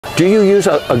Do you use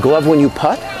a glove when you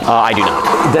putt? I do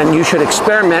not. Then you should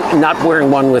experiment not wearing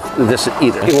one with this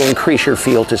either. It will increase your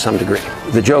feel to some degree.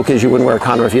 The joke is you wouldn't wear a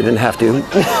condom if you didn't have to.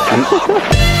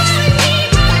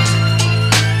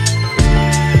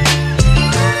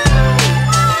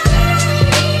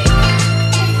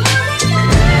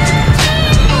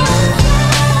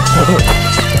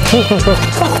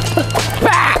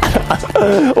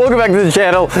 Welcome back to the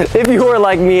channel. If you are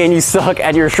like me and you suck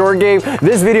at your short game,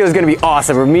 this video is going to be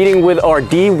awesome. We're meeting with our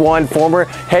D1 former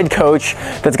head coach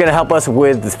that's going to help us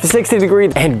with the 60 degree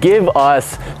and give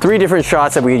us 3 different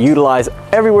shots that we can utilize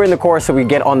everywhere in the course so we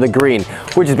get on the green,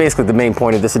 which is basically the main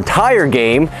point of this entire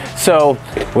game. So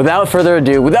without further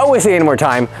ado, without wasting any more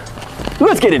time,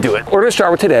 let's get into it. What we're going to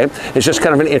start with today is just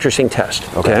kind of an interesting test,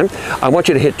 okay? I want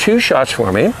you to hit 2 shots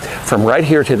for me from right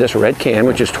here to this red can,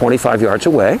 which is 25 yards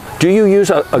away. Do you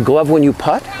use a glove when you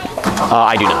putt?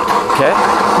 I do not. Okay,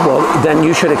 well, then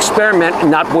you should experiment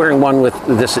not wearing one with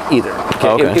this either.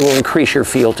 Okay? It will increase your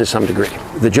feel to some degree.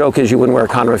 The joke is you wouldn't wear a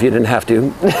condom if you didn't have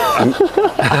to.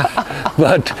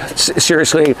 But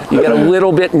seriously, you get a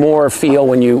little bit more feel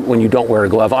when you don't wear a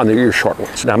glove on your short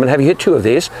ones. Now I'm going to have you hit 2 of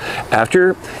these.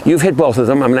 After you've hit both of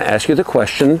them, I'm going to ask you the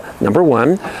question. Number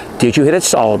 1, did you hit it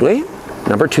solidly?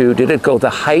 Number 2, did it go the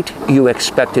height you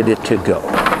expected it to go?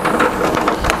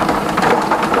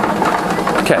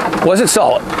 Okay, was it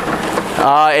solid?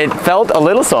 It felt a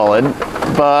little solid,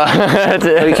 but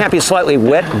you can't be slightly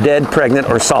wet, dead, pregnant,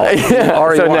 or solid.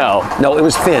 So no. No, it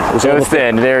was thin. It was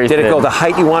thin, very thin. Did it go the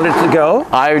height you wanted it to go?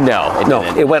 No,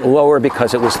 it went lower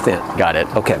because it was thin. Got it.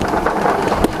 Okay.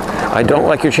 I don't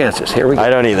like your chances. Here we go. I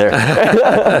don't either.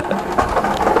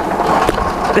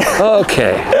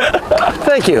 Okay.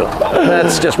 Thank you.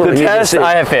 That's just what we need to see.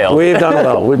 I have failed. We've done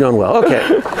well. We've done well.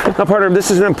 Okay. Now, partner, this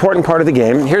is an important part of the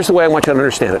game. Here's the way I want you to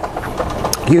understand it.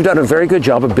 You've done a very good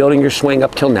job of building your swing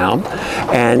up till now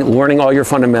and learning all your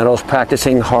fundamentals,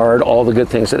 practicing hard, all the good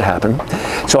things that happen.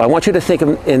 So I want you to think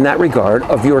in that regard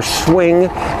of your swing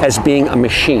as being a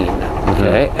machine,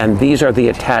 okay? And these are the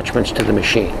attachments to the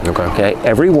machine, okay?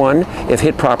 Every one, if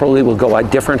hit properly, will go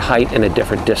at different height and a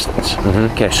different distance,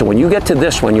 okay? So when you get to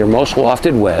this one, your most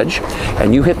lofted wedge,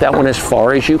 and you hit that one as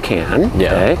far as you can,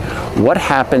 okay? What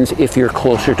happens if you're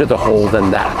closer to the hole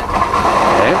than that?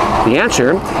 The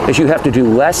answer is you have to do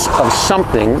less of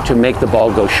something to make the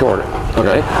ball go shorter.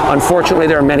 Okay. Unfortunately,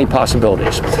 there are many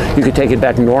possibilities. You could take it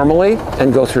back normally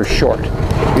and go through short.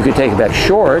 You could take it back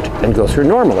short and go through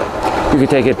normally. You could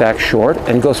take it back short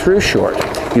and go through short.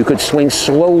 You could swing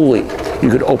slowly. You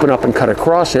could open up and cut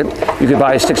across it. You could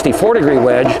buy a 64 degree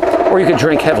wedge, or you could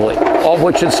drink heavily, all of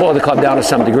which should slow the club down to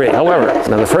some degree. However,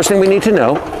 now the first thing we need to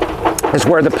know is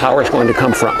where the power is going to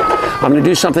come from. I'm going to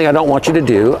do something I don't want you to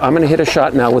do. I'm going to hit a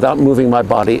shot now without moving my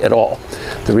body at all.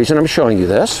 The reason I'm showing you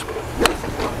this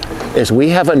is we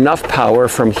have enough power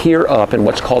from here up in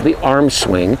what's called the arm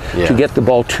swing to get the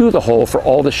ball to the hole for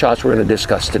all the shots we're going to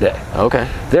discuss today. Okay.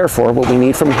 Therefore, what we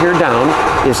need from here down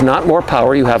is not more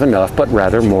power, you have enough, but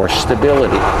rather more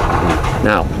stability.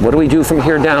 Now, what do we do from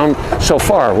here down so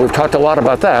far? We've talked a lot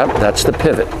about that. That's the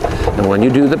pivot. And when you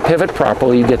do the pivot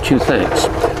properly, you get 2 things.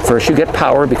 First, you get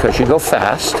power because you go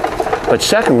fast. But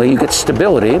secondly, you get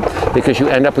stability because you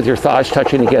end up with your thighs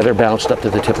touching together, bounced up to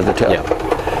the tip of the toe.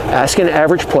 Ask an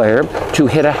average player to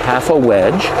hit a half a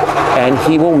wedge, and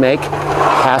he will make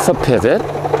half a pivot,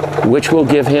 which will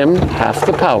give him half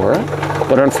the power,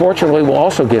 but unfortunately will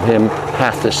also give him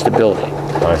half the stability.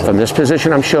 From this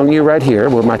position I'm showing you right here,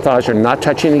 where my thighs are not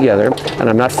touching together and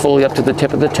I'm not fully up to the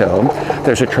tip of the toe,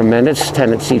 there's a tremendous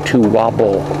tendency to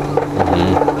wobble.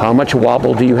 How much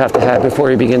wobble do you have to have before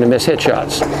you begin to miss hit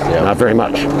shots? Not very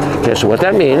much. Okay, so what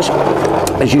that means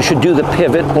is you should do the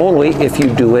pivot only if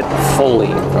you do it fully.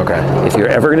 If you're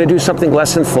ever going to do something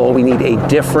less than full, we need a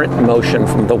different motion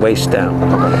from the waist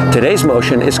down. Today's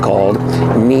motion is called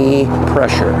knee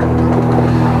pressure.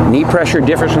 Knee pressure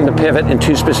differs from the pivot in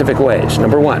 2 specific ways.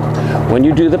 Number 1, when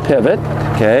you do the pivot,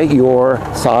 okay, your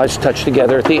thighs touch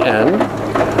together at the end.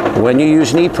 When you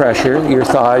use knee pressure, your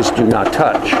thighs do not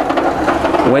touch.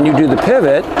 When you do the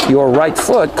pivot, your right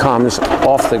foot comes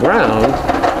off the ground.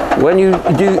 When you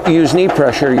do use knee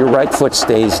pressure, your right foot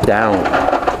stays down.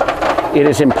 It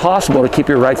is impossible to keep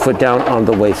your right foot down on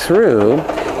the way through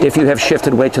if you have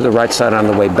shifted weight to the right side on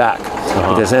the way back.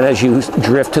 Because then as you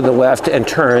drift to the left and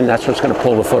turn, that's what's going to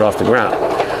pull the foot off the ground.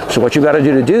 So what you got to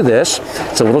do to do this,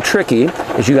 it's a little tricky,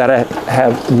 is you got to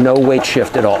have no weight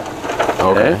shift at all.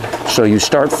 Okay. So you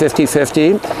start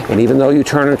 50-50, and even though you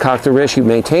turn and cock the wrist, you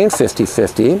maintain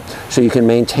 50-50, so you can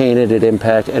maintain it at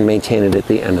impact and maintain it at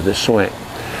the end of the swing.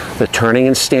 The turning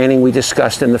and standing we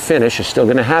discussed in the finish is still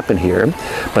going to happen here,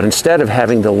 but instead of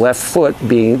having the left foot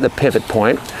being the pivot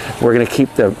point, we're going to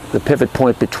keep the pivot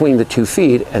point between the 2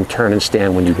 feet and turn and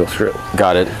stand when you go through.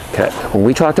 Got it. Okay. When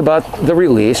we talked about the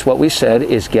release, what we said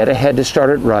is get ahead to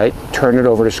start it right, turn it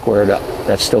over to square it up.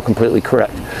 That's still completely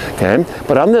correct. Okay.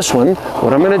 But on this one,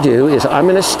 what I'm going to do is I'm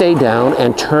going to stay down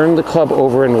and turn the club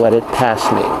over and let it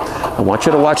pass me. I want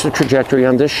you to watch the trajectory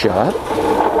on this shot.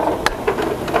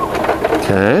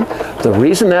 Okay. The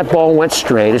reason that ball went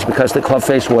straight is because the club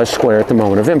face was square at the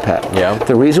moment of impact. Yeah.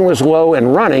 The reason it was low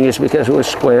and running is because it was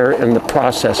square in the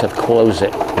process of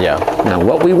closing. Yeah. Now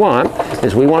what we want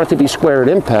is we want it to be square at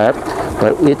impact,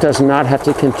 but it does not have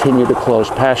to continue to close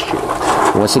past you.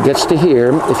 Once it gets to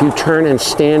here, if you turn and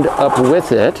stand up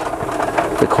with it,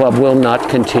 the club will not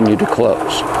continue to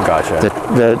close. Gotcha.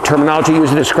 The terminology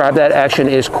used to describe that action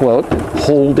is, quote,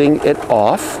 holding it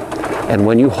off. And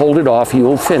when you hold it off, you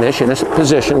will finish in a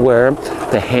position where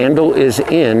the handle is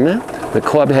in, the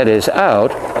club head is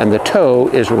out, and the toe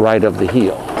is right of the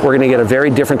heel. We're going to get a very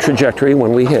different trajectory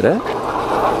when we hit it.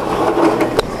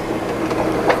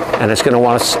 And it's going to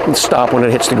want to stop when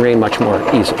it hits the green much more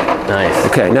easily. Nice.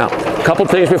 Okay, now, a couple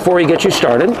things before we get you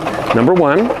started. Number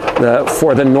one,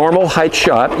 for the normal height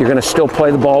shot, you're going to still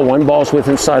play the ball 1 ball's width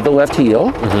inside the left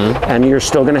heel, and you're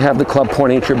still going to have the club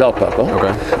pointing at your belt buckle.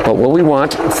 Okay. But what we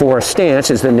want for a stance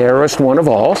is the narrowest one of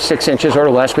all, 6 inches or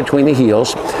less between the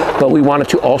heels, but we want it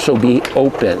to also be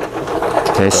open.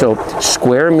 Okay, so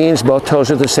square means both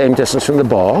toes are the same distance from the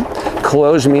ball.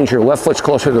 Closed means your left foot's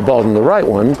closer to the ball than the right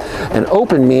one. And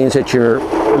open means that your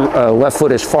left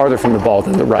foot is farther from the ball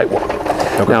than the right one.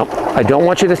 Okay. Now, I don't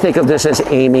want you to think of this as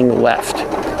aiming left.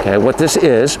 Okay, what this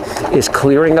is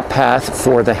clearing a path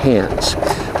for the hands.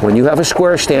 When you have a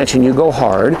square stance and you go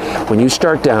hard, when you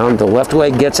start down, the left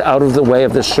leg gets out of the way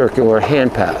of the circular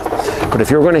hand path. But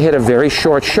if you're going to hit a very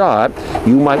short shot,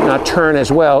 you might not turn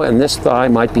as well, and this thigh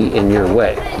might be in your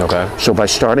way. Okay. So by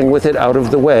starting with it out of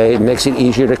the way, it makes it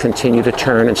easier to continue to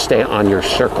turn and stay on your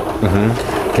circle.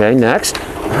 Okay, next.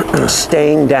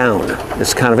 Staying down.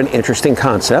 It's kind of an interesting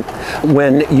concept.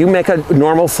 When you make a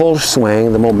normal full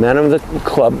swing, the momentum of the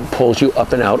club pulls you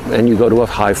up and out, and you go to a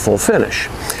high full finish.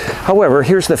 However,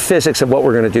 here's the physics of what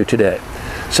we're going to do today.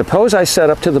 Suppose I set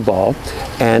up to the ball,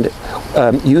 and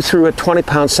you threw a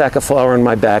 20-pound sack of flour on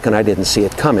my back, and I didn't see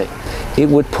it coming. It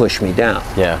would push me down.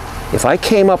 Yeah. If I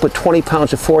came up with 20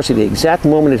 pounds of force at the exact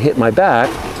moment it hit my back,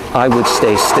 I would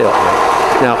stay still.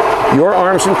 Now, your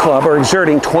arms and club are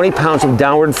exerting 20 pounds of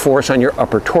downward force on your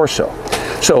upper torso.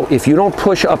 So if you don't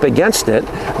push up against it,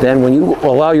 then when you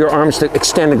allow your arms to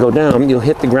extend and go down, you'll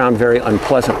hit the ground very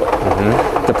unpleasantly.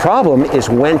 The problem is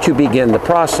when to begin the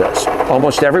process.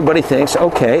 Almost everybody thinks,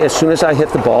 okay, as soon as I hit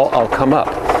the ball, I'll come up.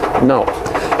 No,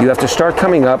 you have to start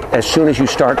coming up as soon as you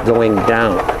start going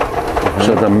down.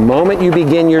 So the moment you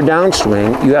begin your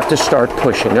downswing, you have to start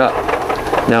pushing up.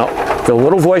 Now, the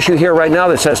little voice you hear right now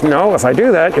that says, no, if I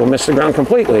do that, you'll miss the ground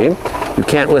completely, you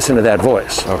can't listen to that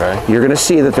voice. Okay. You're going to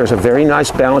see that there's a very nice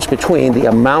balance between the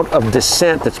amount of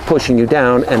descent that's pushing you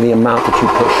down and the amount that you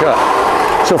push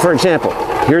up. So for example,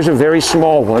 here's a very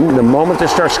small one. The moment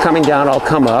this starts coming down, I'll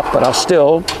come up, but I'll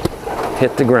still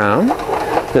hit the ground.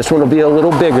 This one will be a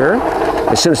little bigger.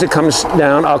 As soon as it comes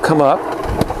down, I'll come up,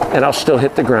 and I'll still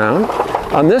hit the ground.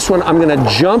 On this one, I'm going to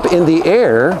jump in the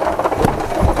air,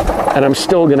 and I'm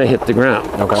still going to hit the ground.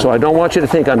 Okay. So I don't want you to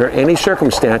think under any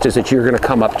circumstances that you're going to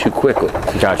come up too quickly.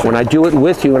 Gotcha. When I do it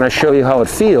with you and I show you how it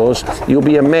feels, you'll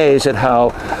be amazed at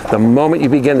how the moment you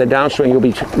begin the downswing, you'll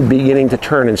be beginning to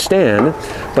turn and stand.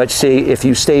 But see, if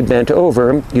you stay bent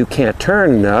over, you can't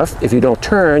turn enough. If you don't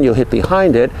turn, you'll hit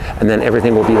behind it, and then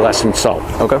everything will be less than solid.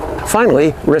 Okay.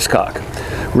 Finally, wrist cock.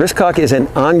 Wrist cock is an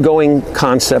ongoing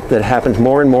concept that happens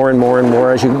more and more and more and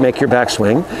more as you make your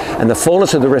backswing, and the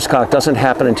fullness of the wrist cock doesn't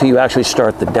happen until you actually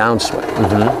start the downswing.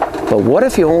 But what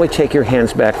if you only take your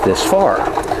hands back this far?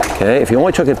 Okay, if you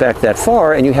only took it back that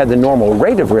far and you had the normal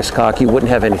rate of wrist cock, you wouldn't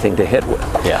have anything to hit with.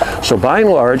 Yeah. So by and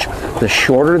large, the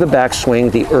shorter the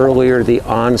backswing, the earlier the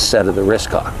onset of the wrist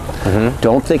cock.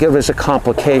 Don't think of it as a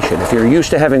complication. If you're used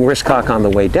to having wrist cock on the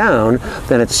way down,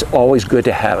 then it's always good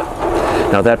to have it.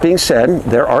 Now that being said,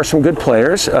 there are some good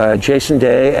players, Jason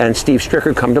Day and Steve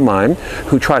Stricker come to mind,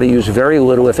 who try to use very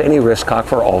little, if any, wrist cock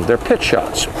for all of their pitch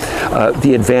shots.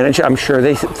 The advantage, I'm sure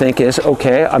they think, is,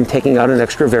 okay, I'm taking out an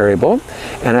extra variable,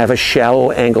 and I have a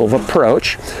shallow angle of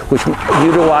approach, which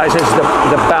utilizes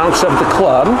the bounce of the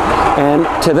club,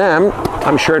 and to them,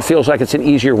 I'm sure it feels like it's an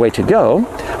easier way to go,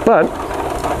 but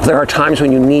there are times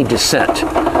when you need descent.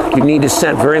 You need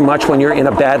descent very much when you're in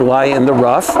a bad lie in the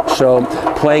rough, so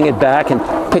playing it back and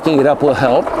picking it up will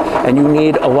help, and you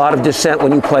need a lot of descent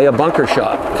when you play a bunker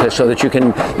shot, okay, so that you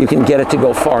can get it to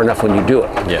go far enough when you do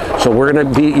it. Yeah. So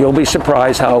you'll be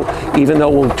surprised how, even though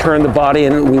we'll turn the body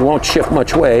and we won't shift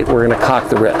much weight, we're going to cock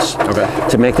the wrist. Okay.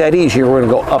 To make that easier, we're going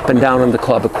to go up and down on the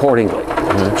club accordingly.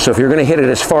 So if you're going to hit it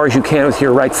as far as you can with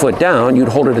your right foot down, you'd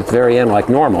hold it at the very end like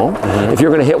normal. If you're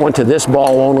going to hit one to this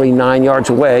ball only 9 yards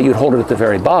away, you'd hold it at the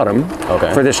very bottom.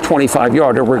 Okay. For this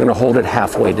 25-yarder, we're going to hold it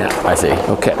halfway down. I see.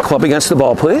 Okay, club against the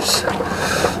ball, please.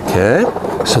 Okay,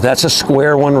 so that's a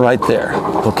square one right there.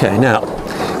 Okay, now,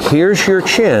 here's your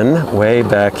chin way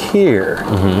back here.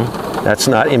 That's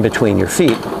not in between your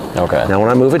feet. Okay. Now when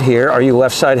I move it here, are you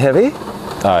left side heavy?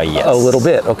 Yes. A little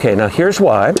bit. Okay, now here's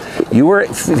why. You were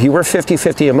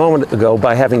 50-50 a moment ago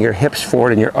by having your hips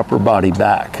forward and your upper body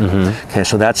back. Okay,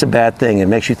 so that's a bad thing. It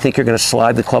makes you think you're going to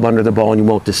slide the club under the ball and you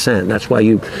won't descend. That's why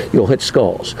you'll hit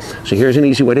skulls. So here's an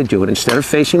easy way to do it. Instead of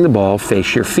facing the ball,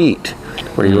 face your feet.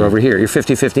 Where you're over here. You're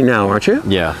 50-50 now, aren't you?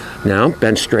 Yeah. Now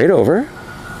bend straight over.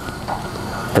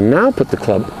 And now put the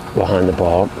club behind the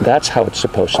ball. That's how it's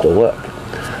supposed to look.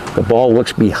 The ball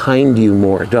looks behind you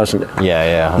more, doesn't it?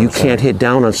 Yeah. 100%. You can't hit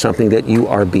down on something that you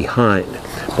are behind.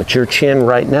 But your chin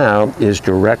right now is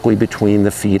directly between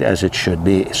the feet as it should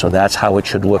be. So that's how it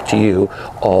should look to you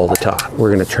all the time.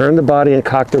 We're going to turn the body and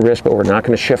cock the wrist, but we're not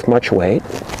going to shift much weight.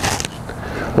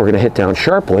 We're going to hit down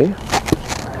sharply.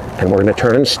 And we're going to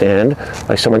turn and stand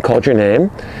like someone called your name.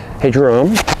 Hey,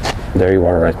 Jerome. There you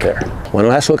are right there. One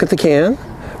last look at the can.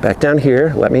 Back down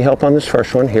here. Let me help on this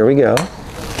first one. Here we go.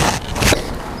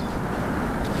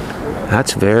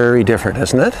 That's very different,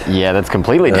 isn't it? Yeah, that's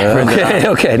completely different.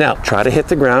 Okay, now try to hit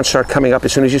the ground. Start coming up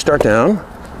as soon as you start down.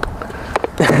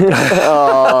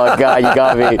 Oh, God, you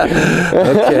got me.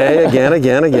 Okay,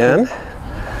 again.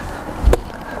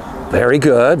 Very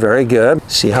good, very good.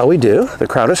 See how we do. The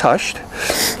crowd is hushed.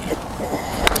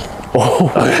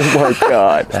 Oh my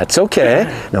God. That's okay.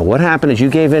 Now what happened is you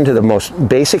gave in to the most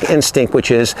basic instinct,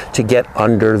 which is to get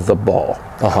under the ball.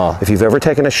 If you've ever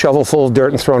taken a shovel full of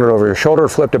dirt and thrown it over your shoulder or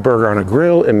flipped a burger on a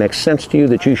grill, it makes sense to you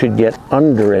that you should get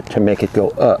under it to make it go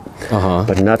up.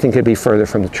 But nothing could be further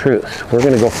from the truth. We're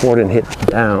going to go forward and hit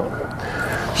down.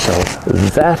 So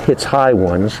that hits high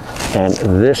ones and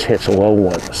this hits low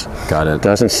ones. Got it.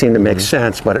 Doesn't seem to make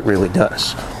sense, but it really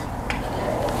does.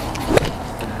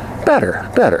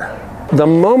 Better. The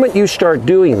moment you start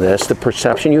doing this, the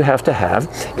perception you have to have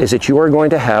is that you are going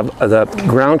to have the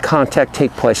ground contact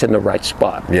take place in the right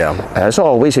spot. Yeah. As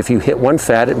always, if you hit one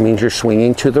fat, it means you're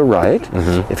swinging to the right.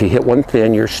 If you hit one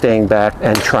thin, you're staying back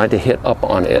and trying to hit up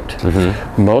on it.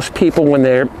 Most people, when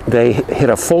they hit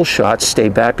a full shot, stay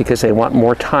back because they want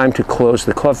more time to close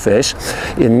the club face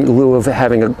in lieu of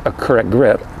having a correct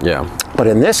grip. Yeah. But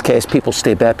in this case, people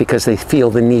stay back because they feel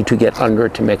the need to get under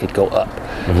it to make it go up.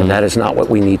 And that is not what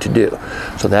we need to do.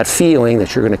 So that feeling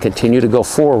that you're going to continue to go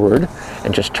forward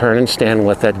and just turn and stand and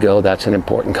let that go, that's an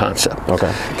important concept.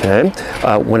 Okay.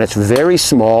 When it's very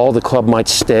small, the club might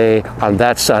stay on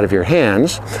that side of your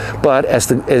hands. But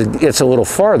as it gets a little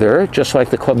farther, just like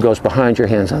the club goes behind your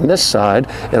hands on this side,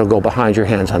 it'll go behind your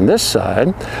hands on this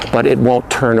side, but it won't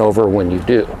turn over when you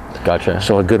do. Gotcha.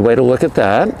 So a good way to look at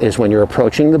that is when you're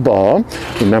approaching the ball,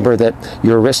 remember that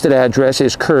your wristed address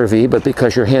is curvy, but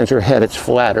because your hands are ahead, it's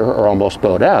flatter or almost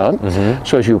bowed out.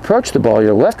 So as you approach the ball,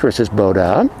 your left wrist is bowed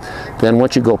out. Then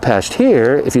once you go past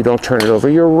here, if you don't turn it over,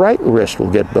 your right wrist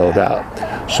will get bowed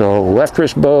out. So left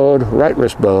wrist bowed, right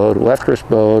wrist bowed, left wrist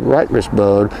bowed, right wrist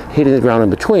bowed, hitting the ground in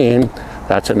between,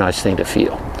 that's a nice thing to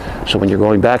feel. So when you're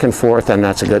going back and forth, then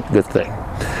that's a good thing.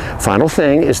 Final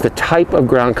thing is the type of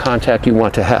ground contact you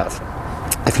want to have.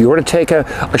 If you were to take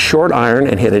a short iron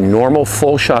and hit a normal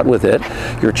full shot with it,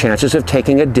 your chances of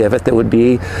taking a divot that would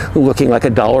be looking like a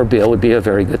dollar bill would be a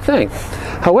very good thing.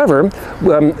 However,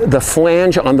 the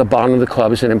flange on the bottom of the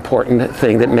club is an important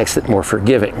thing that makes it more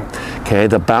forgiving. Okay,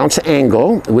 the bounce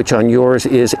angle, which on yours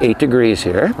is 8 degrees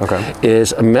here,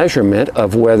 is a measurement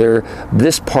of whether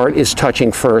this part is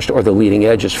touching first or the leading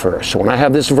edge is first. So when I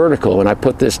have this vertical and I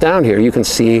put this down here, you can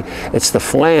see it's the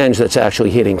flange that's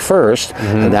actually hitting first,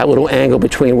 and that little angle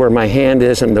between where my hand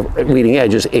is and the leading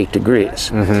edge is 8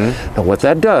 degrees. Now what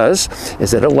that does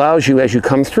is it allows you, as you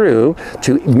come through,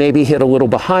 to maybe hit a little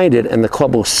behind it and the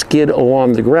club will skid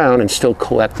along the ground and still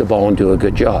collect the ball and do a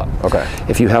good job.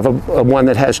 If you have a one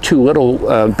that has too little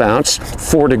bounce,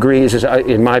 4 degrees is,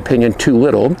 in my opinion, too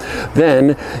little,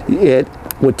 then it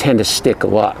would tend to stick a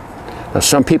lot. Now,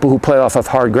 some people who play off of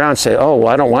hard ground say, oh, well,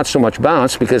 I don't want so much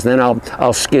bounce because then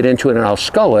I'll skid into it and I'll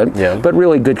scull it. Yeah. But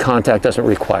really good contact doesn't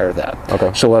require that.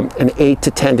 Okay. So an 8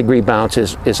 to 10 degree bounce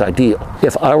is ideal.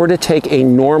 If I were to take a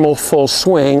normal full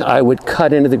swing, I would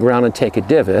cut into the ground and take a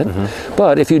divot.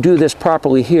 But if you do this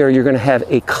properly here, you're going to have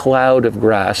a cloud of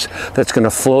grass that's going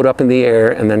to float up in the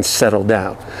air and then settle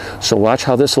down. So watch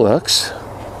how this looks.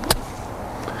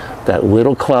 That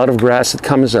little cloud of grass that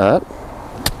comes up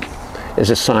is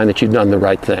a sign that you've done the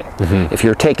right thing. If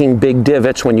you're taking big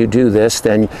divots when you do this,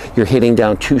 then you're hitting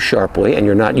down too sharply and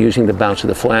you're not using the bounce of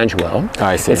the flange well.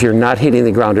 I see. If you're not hitting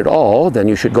the ground at all, then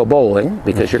you should go bowling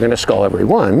because you're going to scull every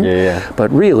one. Yeah.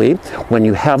 But really, when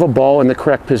you have a ball in the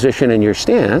correct position in your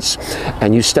stance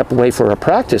and you step away for a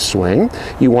practice swing,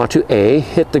 you want to A,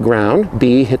 hit the ground,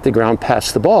 B, hit the ground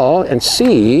past the ball, and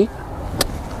C,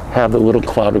 have the little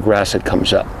cloud of grass that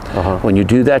comes up. When you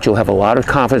do that, you'll have a lot of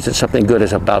confidence that something good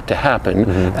is about to happen,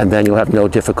 and then you'll have no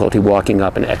difficulty walking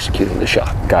up and executing the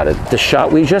shot. Got it. The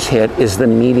shot we just hit is the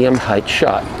medium height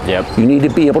shot. Yep. You need to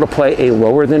be able to play a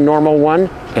lower than normal one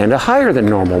and a higher than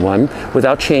normal one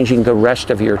without changing the rest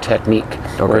of your technique.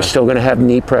 We're still going to have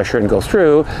knee pressure and go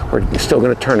through. We're still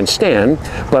going to turn and stand,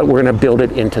 but we're going to build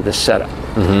it into the setup.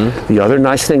 The other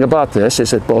nice thing about this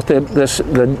is that both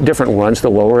the different ones, the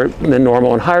lower than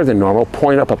normal and higher than normal,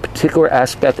 point up a particular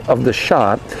aspect of the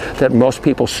shot that most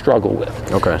people struggle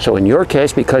with. Okay. So in your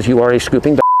case, because you are a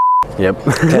scooping Yep.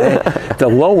 okay, the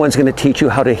low one's going to teach you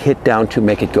how to hit down to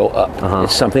make it go up.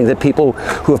 It's something that people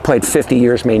who have played 50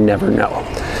 years may never know.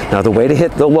 Now, the way to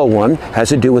hit the low one has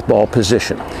to do with ball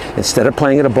position. Instead of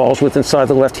playing at a ball's width inside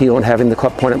the left heel and having the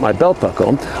club point at my belt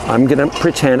buckle, I'm going to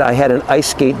pretend I had an ice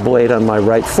skate blade on my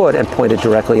right foot and pointed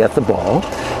directly at the ball.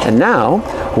 And now,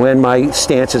 when my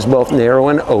stance is both narrow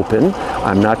and open,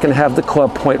 I'm not going to have the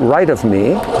club point right of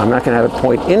me. I'm not going to have it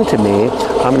point into me.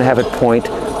 I'm going to have it point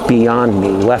beyond me,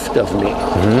 left of me.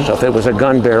 So if it was a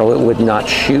gun barrel, it would not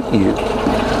shoot you.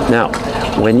 Now,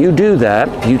 when you do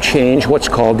that, you change what's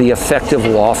called the effective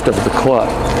loft of the club.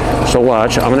 So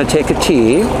watch, I'm going to take a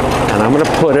tee and I'm going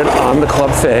to put it on the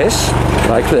club face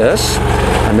like this,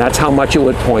 and that's how much it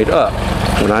would point up.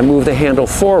 When I move the handle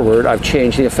forward, I've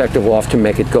changed the effective loft to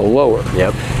make it go lower.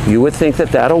 Yep. You would think that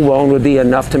that alone would be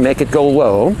enough to make it go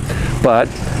low, but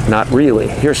not really.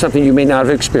 Here's something you may not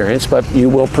have experienced, but you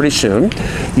will pretty soon.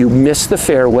 You miss the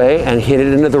fairway and hit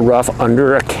it into the rough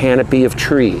under a canopy of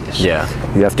trees. Yeah.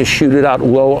 You have to shoot it out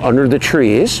low under the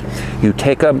trees. You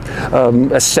take a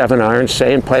 7-iron,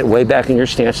 say, and play it way back in your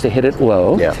stance to hit it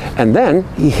low. Yeah. And then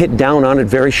you hit down on it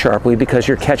very sharply because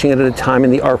you're catching it at a time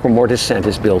in the arc where more descent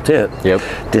is built in. Yep.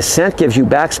 Descent gives you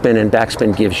backspin and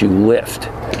backspin gives you lift.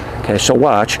 Okay, so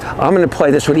watch, I'm going to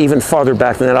play this one even farther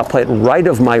back than that. I'll play it right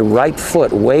of my right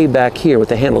foot way back here with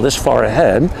the handle this far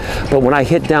ahead, but when I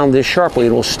hit down this sharply, it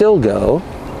will still go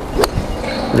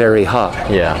very high.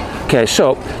 Yeah. Okay,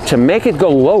 so to make it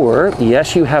go lower,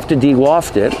 yes, you have to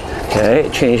de-loft it, okay,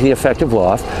 change the effective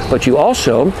loft, but you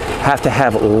also have to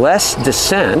have less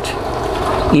descent,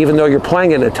 even though you're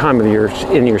playing it at a time of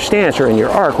in your stance or in your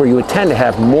arc where you would tend to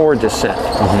have more descent.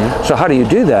 So how do you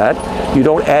do that? You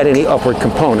don't add any upward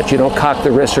components. You don't cock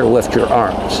the wrists or lift your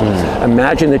arms.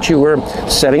 Imagine that you were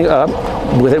setting up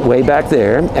with it way back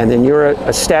there, and then you're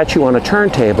a statue on a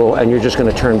turntable, and you're just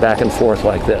going to turn back and forth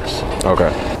like this. Okay.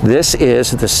 This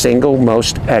is the single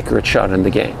most accurate shot in the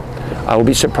game. I will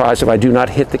be surprised if I do not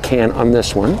hit the can on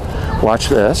this one. Watch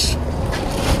this.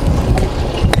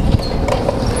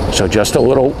 So just a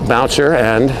little bouncer,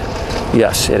 and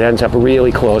yes, it ends up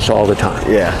really close all the time.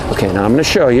 Yeah. Okay, now I'm going to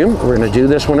show you. We're going to do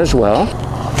this one as well.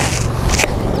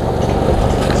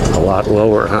 A lot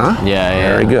lower, huh?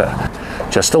 Yeah. Very good.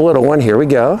 Just a little one. Here we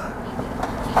go.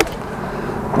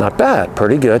 Not bad.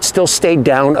 Pretty good. Still stayed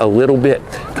down a little bit.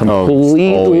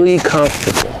 Completely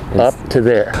comfortable. Up to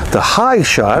there. The high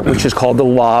shot, which is called the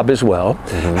lob as well,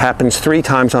 happens 3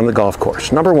 times on the golf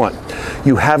course. Number 1,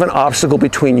 you have an obstacle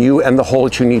between you and the hole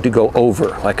that you need to go over,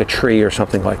 like a tree or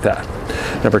something like that.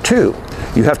 Number 2,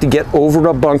 you have to get over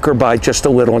a bunker by just a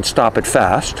little and stop it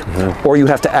fast, or you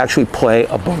have to actually play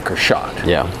a bunker shot.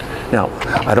 Yeah. Now,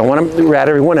 I don't want to rat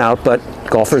everyone out, but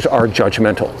golfers are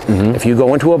judgmental. If you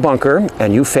go into a bunker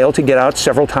and you fail to get out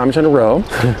several times in a row,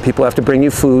 people have to bring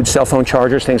you food, cell phone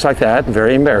chargers, things like that.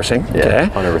 Very embarrassing. Yeah,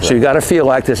 okay? So you got to feel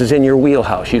like this is in your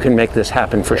wheelhouse. You can make this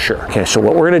happen for sure. Okay, so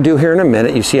what we're going to do here in a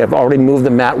minute, you see I've already moved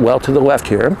the mat well to the left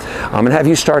here. I'm going to have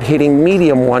you start hitting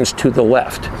medium ones to the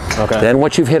left. Okay. Then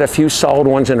once you've hit a few solid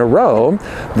ones in a row,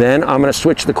 then I'm going to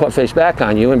switch the club face back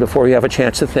on you, and before you have a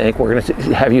chance to think, we're going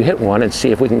to have you hit one and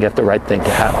see if we can get the right thing to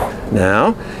happen.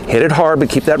 Now, hit it hard, but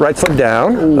keep that right foot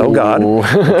down. Ooh. Oh God.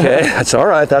 Okay, that's all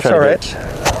right, that's all right.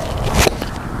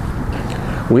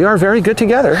 We are very good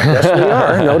together. Yes, we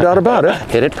are. No doubt about it.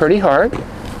 Hit it pretty hard.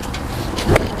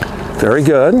 Very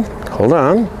good. Hold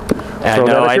on. I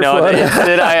know.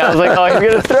 I was like, oh, he's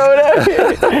going to throw it at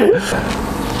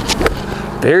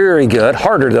me. Very good.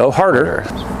 Harder, though. Harder.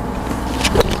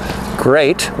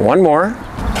 Great. One more.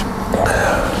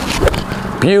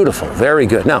 Beautiful. Very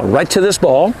good. Now, right to this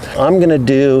ball. I'm going to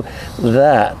do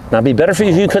that. Now, it'd be better for you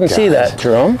if you couldn't see that,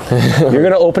 Jerome. You're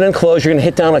going to open and close. You're going to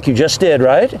hit down like you just did,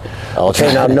 right?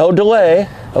 Okay, now no delay.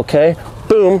 Okay.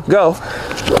 Boom. Go.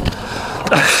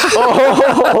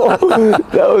 Oh,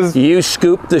 that was... You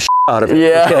scooped the out of it.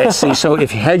 Yeah. Okay, see, so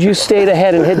had you stayed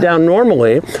ahead and hit down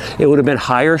normally, it would have been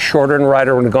higher, shorter, and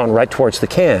righter would have gone right towards the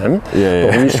can. Yeah.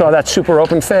 But when you saw that super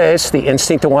open face, the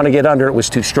instinct to want to get under it was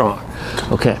too strong.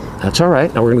 Okay, that's all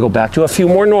right. Now we're going to go back to a few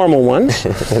more normal ones.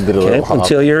 Okay,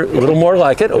 until you're a little more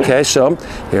like it. Okay, so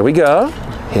here we go.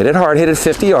 Hit it hard, hit it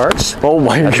 50 yards. Oh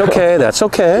my God. That's okay, that's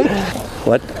okay.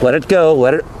 Let it go,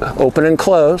 let it open and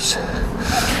close.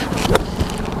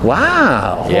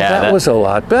 Wow, yeah, well, that was a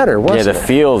lot better, wasn't it? Yeah, the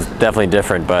feel's definitely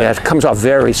different, but... Yeah, it comes off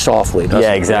very softly, doesn't it?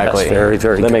 Yeah, exactly. That's very,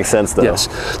 very That good. makes sense, though. Yes.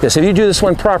 Yes, if you do this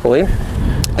one properly,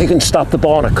 you can stop the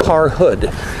ball in a car hood.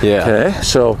 Yeah. Okay,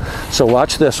 so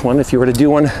watch this one. If you were to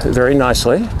do one very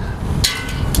nicely,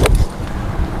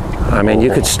 I mean,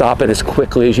 you could stop it as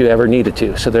quickly as you ever needed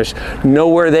to. So there's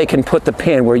nowhere they can put the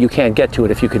pin where you can't get to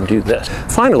it if you can do this.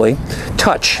 Finally,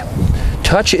 touch.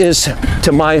 Touch is,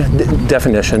 to my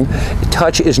definition,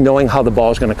 touch is knowing how the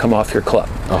ball is going to come off your club.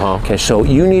 Okay, so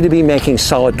you need to be making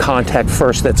solid contact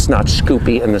first that's not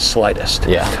scoopy in the slightest.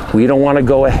 Yeah. We don't want to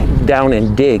go down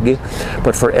and dig,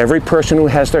 but for every person who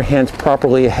has their hands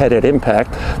properly ahead at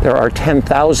impact, there are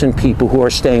 10,000 people who are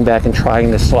staying back and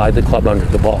trying to slide the club under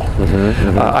the ball.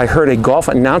 I heard a golf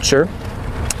announcer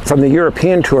from the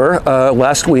European Tour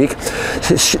last week.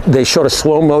 They showed a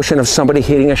slow motion of somebody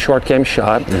hitting a short game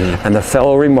shot, and the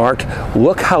fellow remarked,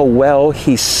 "Look how well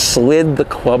he slid the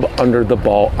club under the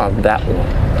ball on that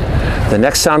one." The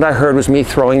next sound I heard was me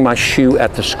throwing my shoe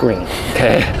at the screen,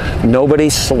 okay? Nobody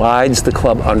slides the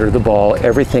club under the ball.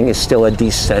 Everything is still a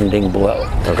descending blow.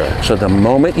 Okay. So the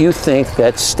moment you think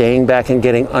that staying back and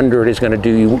getting under it is going to do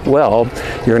you well,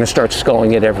 you're going to start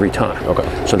sculling it every time.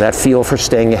 Okay. So that feel for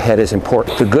staying ahead is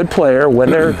important. The good player,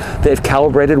 when they've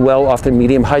calibrated well off the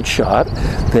medium height shot,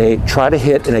 they try to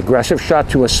hit an aggressive shot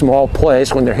to a small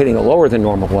place when they're hitting a lower than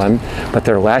normal one, but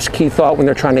their last key thought when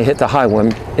they're trying to hit the high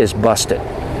one is bust it.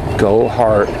 Go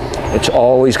hard. It's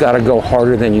always got to go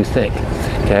harder than you think.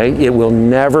 Okay? It will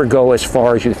never go as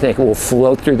far as you think. It will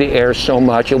float through the air so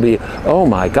much, you'll be, oh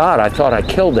my God, I thought I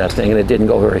killed that thing, and it didn't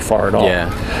go very far at all.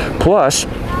 Yeah. Plus,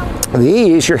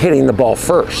 these, you're hitting the ball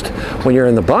first. When you're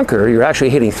in the bunker, you're actually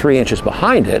hitting 3 inches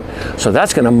behind it, so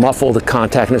that's going to muffle the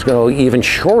contact and it's going to go even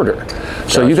shorter.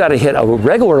 So you got to hit a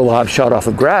regular lob shot off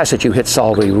of grass that you hit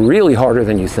solidly really harder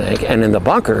than you think, and in the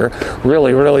bunker,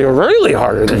 really, really, really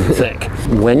harder than you think.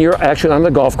 When you're actually on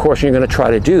the golf course and you're going to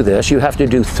try to do this, you have to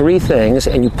do 3 things,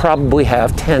 and you probably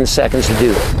have 10 seconds to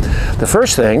do it. The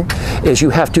first thing is you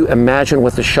have to imagine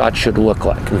what the shot should look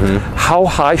like. How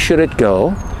high should it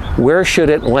go? Where should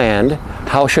it land?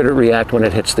 How should it react when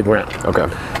it hits the ground? Okay.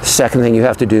 Second thing you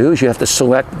have to do is you have to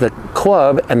select the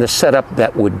club and the setup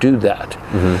that would do that.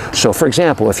 So for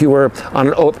example, if you were on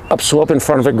an upslope in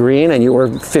front of a green and you were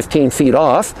 15 feet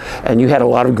off and you had a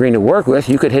lot of green to work with,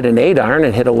 you could hit an 8-iron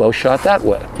and hit a low shot that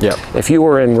way. Yep. If you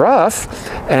were in rough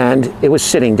and it was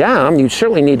sitting down, you'd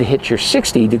certainly need to hit your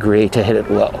 60 degree to hit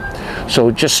it low.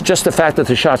 So just the fact that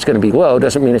the shot's going to be low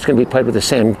doesn't mean it's going to be played with the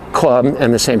same club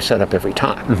and the same setup every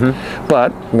time.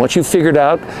 But once you've figured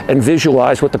out and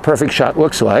visualize what the perfect shot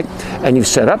looks like and you've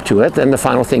set up to it, then the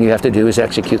final thing you have to do is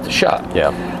execute the shot. Yeah.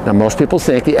 Now most people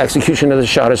think the execution of the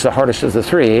shot is the hardest of the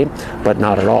 3, but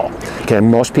not at all. Okay,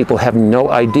 most people have no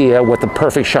idea what the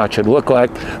perfect shot should look like,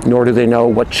 nor do they know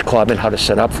which club and how to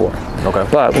set up for it. Okay.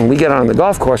 But when we get on the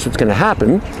golf course, what's going to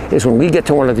happen is when we get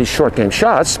to one of these short game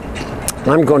shots,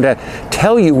 I'm going to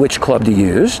tell you which club to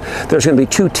use. There's going to be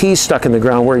 2 tees stuck in the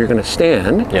ground where you're going to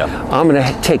stand. Yeah. I'm going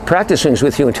to take practice swings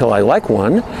with you until I like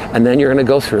one, and then you're going to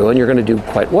go through and you're going to do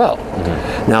quite well.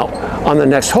 Now, on the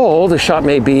next hole, the shot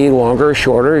may be longer or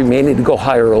shorter. You may need to go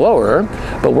higher or lower,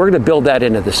 but we're going to build that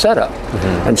into the setup.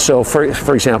 And so,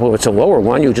 for example, if it's a lower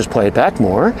one, you just play it back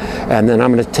more, and then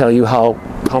I'm going to tell you how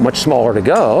much smaller to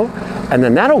go, and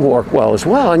then that'll work well as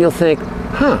well, and you'll think,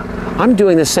 huh, I'm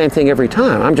doing the same thing every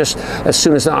time. I'm just, as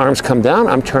soon as the arms come down,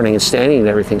 I'm turning and standing and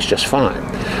everything's just fine.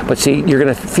 But see, you're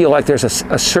gonna feel like there's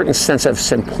a certain sense of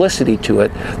simplicity to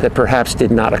it that perhaps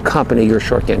did not accompany your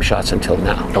short game shots until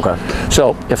now. Okay.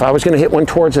 So if I was gonna hit one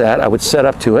towards that, I would set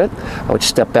up to it, I would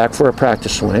step back for a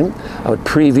practice swing, I would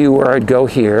preview where I'd go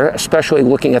here, especially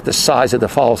looking at the size of the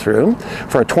follow through.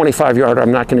 For a 25-yarder,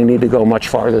 I'm not gonna need to go much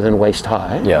farther than waist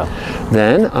high. Yeah.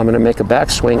 Then I'm gonna make a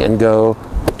backswing and go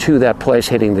to that place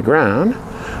hitting the ground.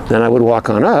 Then I would walk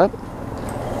on up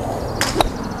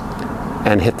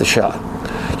and hit the shot.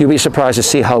 You'll be surprised to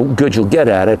see how good you'll get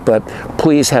at it, but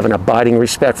please have an abiding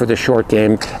respect for the short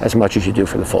game as much as you do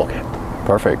for the full game.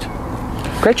 Perfect.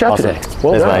 Great job Awesome. today.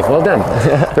 Well done. Mike. Well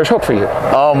done. There's hope for you.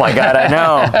 Oh my God, I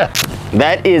know.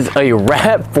 That is a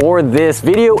wrap for this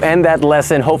video and that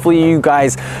lesson. Hopefully you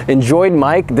guys enjoyed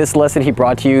Mike. This lesson he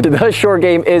brought to you. The short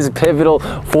game is pivotal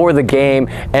for the game,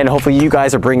 and hopefully you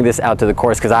guys are bringing this out to the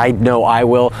course, because I know I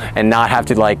will, and not have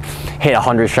to like hit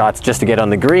 100 shots just to get on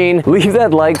the green. Leave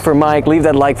that like for Mike, leave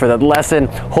that like for that lesson.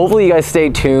 Hopefully you guys stay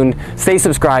tuned, stay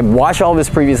subscribed, watch all of his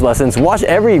previous lessons, watch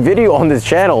every video on this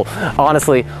channel.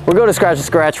 Honestly, we're going to scratch to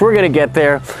scratch. We're going to get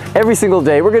there every single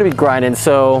day. We're going to be grinding.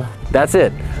 So that's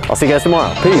it. I'll see you guys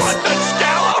tomorrow. Peace.